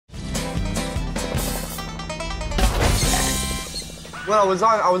when I was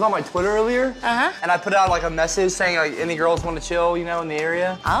on my Twitter earlier, and I put out like a message saying like any girls want to chill, you know, in the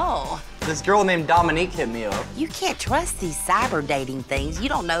area. Oh. This girl named Dominique hit me up. You can't trust these cyber dating things. You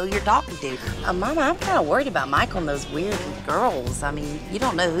don't know who you're talking to. Mama, I'm kind of worried about Michael and those weird girls. I mean, you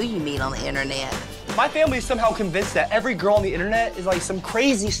don't know who you meet on the internet. My family is somehow convinced that every girl on the internet is like some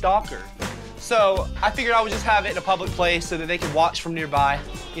crazy stalker. So I figured I would just have it in a public place so that they could watch from nearby,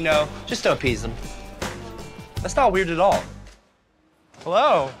 you know, just to appease them. That's not weird at all.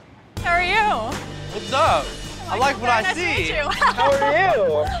 Hello. How are you? What's up? I like what I see. To meet you. How are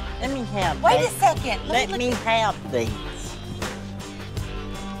you? Let me have Wait a these. second. Let me have these.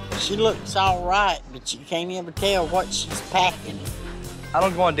 She looks all right, but you can't ever tell what she's packing. I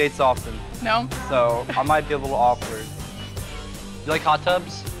don't go on dates often. No. So I might be a little awkward. You like hot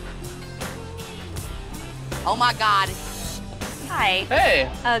tubs? Oh my God. Hi. Hey.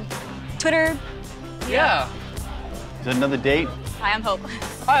 Twitter. Yeah. Is that another date? Hi, I'm Hope.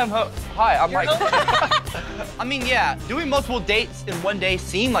 Hi, I'm Hope. Hi, I'm Mike. I mean, yeah, doing multiple dates in one day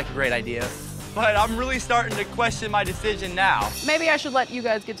seemed like a great idea, but I'm really starting to question my decision now. Maybe I should let you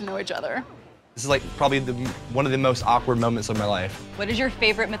guys get to know each other. This is like probably one of the most awkward moments of my life. What is your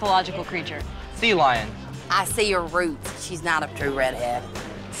favorite mythological creature? Sea lion. I see her roots. She's not a true redhead.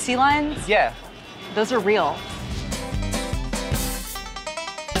 Sea lions? Yeah. Those are real.